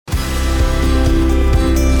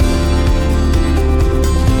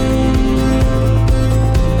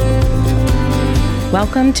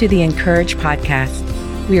Welcome to the Encourage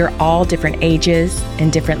podcast. We are all different ages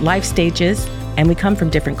and different life stages, and we come from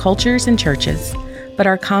different cultures and churches, but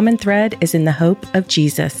our common thread is in the hope of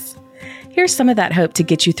Jesus. Here's some of that hope to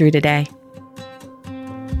get you through today.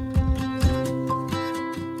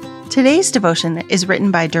 Today's devotion is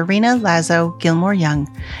written by Dorina, Lazo,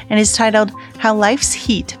 Gilmore-Young, and is titled, How Life's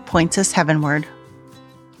Heat Points Us Heavenward.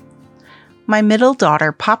 My middle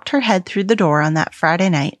daughter popped her head through the door on that Friday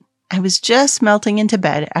night. I was just melting into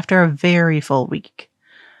bed after a very full week.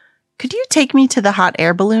 "Could you take me to the hot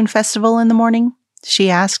air balloon festival in the morning?" she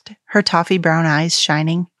asked, her toffee brown eyes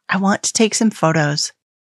shining. "I want to take some photos."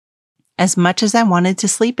 As much as I wanted to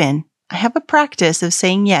sleep in, I have a practice of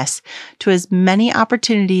saying yes to as many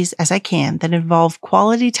opportunities as I can that involve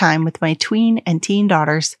quality time with my tween and teen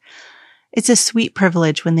daughters. It's a sweet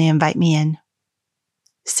privilege when they invite me in.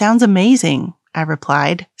 "Sounds amazing," I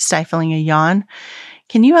replied, stifling a yawn.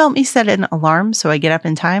 "Can you help me set an alarm so I get up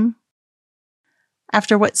in time?"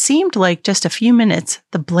 After what seemed like just a few minutes,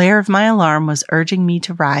 the blare of my alarm was urging me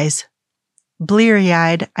to rise.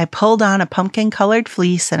 Bleary-eyed, I pulled on a pumpkin-colored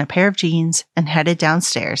fleece and a pair of jeans and headed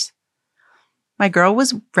downstairs. My girl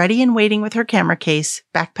was ready and waiting with her camera case,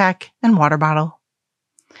 backpack, and water bottle.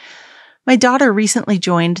 My daughter recently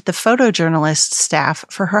joined the photojournalist staff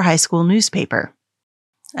for her high school newspaper.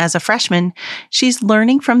 As a freshman, she's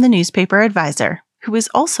learning from the newspaper advisor, who is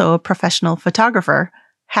also a professional photographer,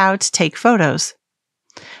 how to take photos.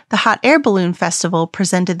 The Hot Air Balloon Festival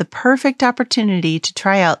presented the perfect opportunity to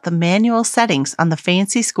try out the manual settings on the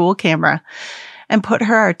fancy school camera and put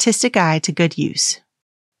her artistic eye to good use.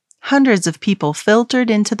 Hundreds of people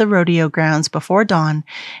filtered into the rodeo grounds before dawn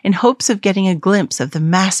in hopes of getting a glimpse of the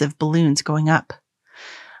massive balloons going up.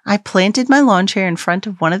 I planted my lawn chair in front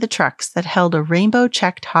of one of the trucks that held a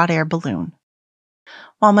rainbow-checked hot air balloon.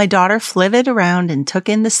 While my daughter flitted around and took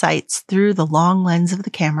in the sights through the long lens of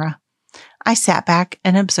the camera, I sat back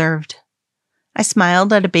and observed. I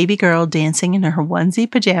smiled at a baby girl dancing in her onesie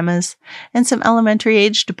pajamas and some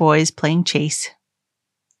elementary-aged boys playing chase.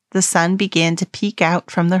 The sun began to peek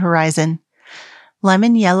out from the horizon.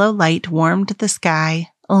 Lemon yellow light warmed the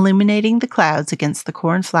sky, illuminating the clouds against the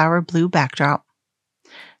cornflower blue backdrop.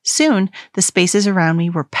 Soon, the spaces around me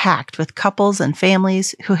were packed with couples and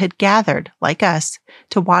families who had gathered, like us,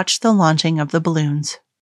 to watch the launching of the balloons.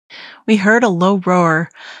 We heard a low roar,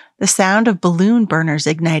 the sound of balloon burners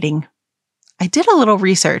igniting. I did a little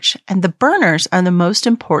research, and the burners are the most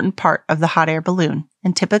important part of the hot air balloon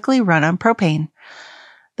and typically run on propane.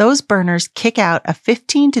 Those burners kick out a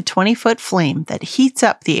 15 to 20-foot flame that heats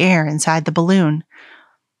up the air inside the balloon.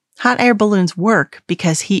 Hot air balloons work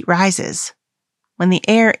because heat rises. When the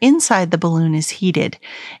air inside the balloon is heated,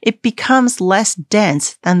 it becomes less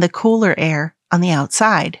dense than the cooler air on the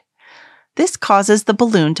outside. This causes the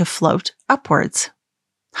balloon to float upwards.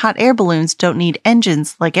 Hot air balloons don't need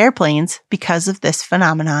engines like airplanes because of this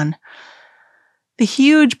phenomenon. The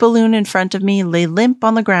huge balloon in front of me lay limp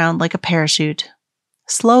on the ground like a parachute.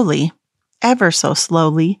 Slowly, ever so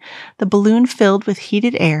slowly, the balloon filled with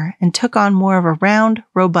heated air and took on more of a round,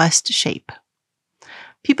 robust shape.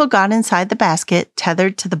 People got inside the basket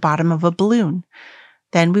tethered to the bottom of a balloon.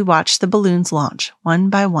 Then we watched the balloons launch,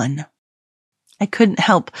 one by one. I couldn't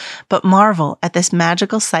help but marvel at this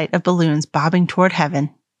magical sight of balloons bobbing toward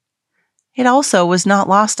heaven. It also was not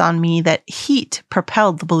lost on me that heat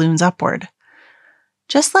propelled the balloons upward.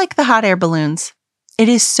 Just like the hot air balloons, it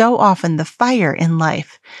is so often the fire in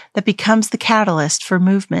life that becomes the catalyst for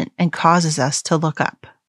movement and causes us to look up.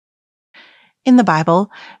 In the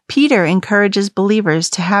Bible, Peter encourages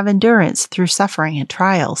believers to have endurance through suffering and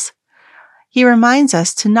trials. He reminds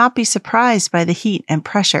us to not be surprised by the heat and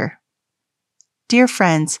pressure. Dear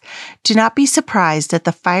friends, do not be surprised at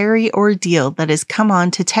the fiery ordeal that has come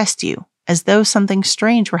on to test you, as though something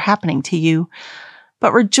strange were happening to you,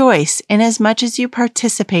 but rejoice inasmuch as you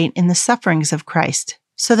participate in the sufferings of Christ,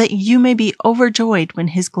 so that you may be overjoyed when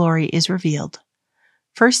his glory is revealed.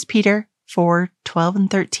 1 Peter 4:12 and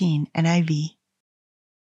 13 NIV.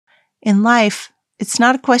 In life, it's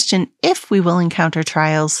not a question if we will encounter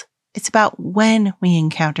trials, it's about when we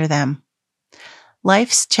encounter them.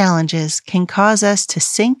 Life's challenges can cause us to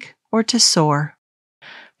sink or to soar.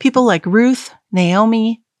 People like Ruth,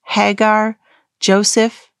 Naomi, Hagar,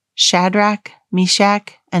 Joseph, Shadrach,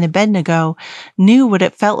 Meshach, and Abednego knew what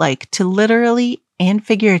it felt like to literally and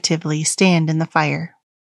figuratively stand in the fire.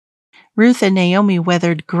 Ruth and Naomi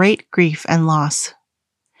weathered great grief and loss.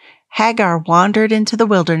 Hagar wandered into the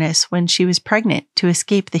wilderness when she was pregnant to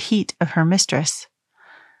escape the heat of her mistress.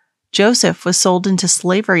 Joseph was sold into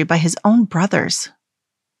slavery by his own brothers.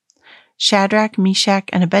 Shadrach,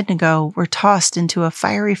 Meshach, and Abednego were tossed into a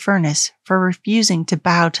fiery furnace for refusing to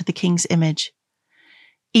bow to the king's image.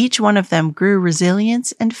 Each one of them grew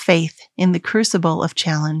resilience and faith in the crucible of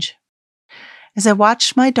challenge. As I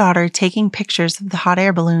watched my daughter taking pictures of the hot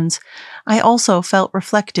air balloons, I also felt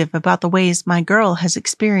reflective about the ways my girl has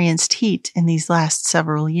experienced heat in these last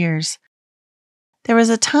several years. There was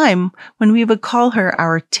a time when we would call her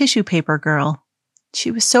our tissue paper girl. She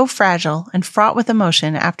was so fragile and fraught with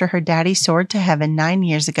emotion after her daddy soared to heaven 9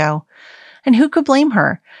 years ago. And who could blame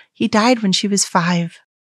her? He died when she was 5.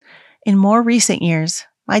 In more recent years,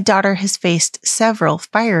 my daughter has faced several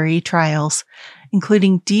fiery trials,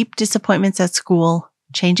 including deep disappointments at school,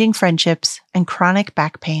 changing friendships, and chronic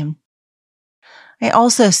back pain. I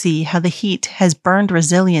also see how the heat has burned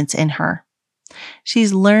resilience in her.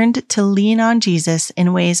 She's learned to lean on Jesus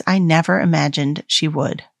in ways I never imagined she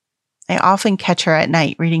would. I often catch her at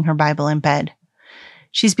night reading her Bible in bed.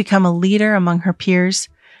 She's become a leader among her peers,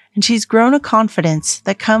 and she's grown a confidence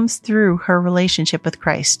that comes through her relationship with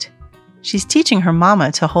Christ. She's teaching her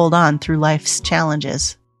mama to hold on through life's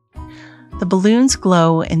challenges. The balloons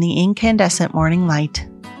glow in the incandescent morning light.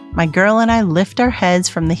 My girl and I lift our heads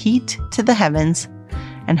from the heat to the heavens,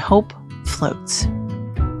 and hope floats.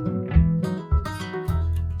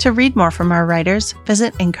 To read more from our writers,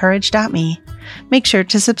 visit encourage.me. Make sure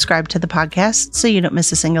to subscribe to the podcast so you don't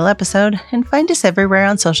miss a single episode, and find us everywhere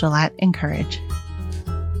on social at Encourage.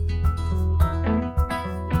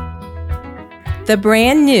 The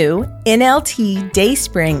brand new NLT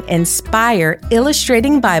Dayspring Inspire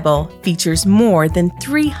Illustrating Bible features more than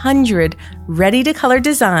 300 ready-to-color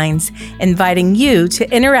designs, inviting you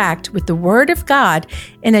to interact with the Word of God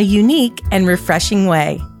in a unique and refreshing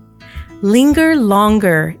way. Linger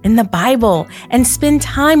longer in the Bible and spend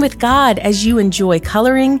time with God as you enjoy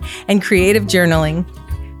coloring and creative journaling.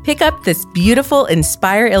 Pick up this beautiful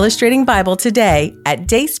Inspire Illustrating Bible today at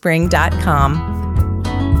dayspring.com.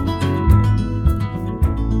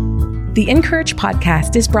 The Encourage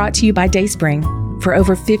podcast is brought to you by Dayspring. For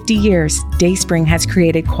over 50 years, Dayspring has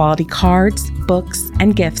created quality cards, books,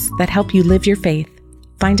 and gifts that help you live your faith.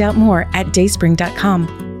 Find out more at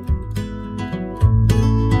dayspring.com.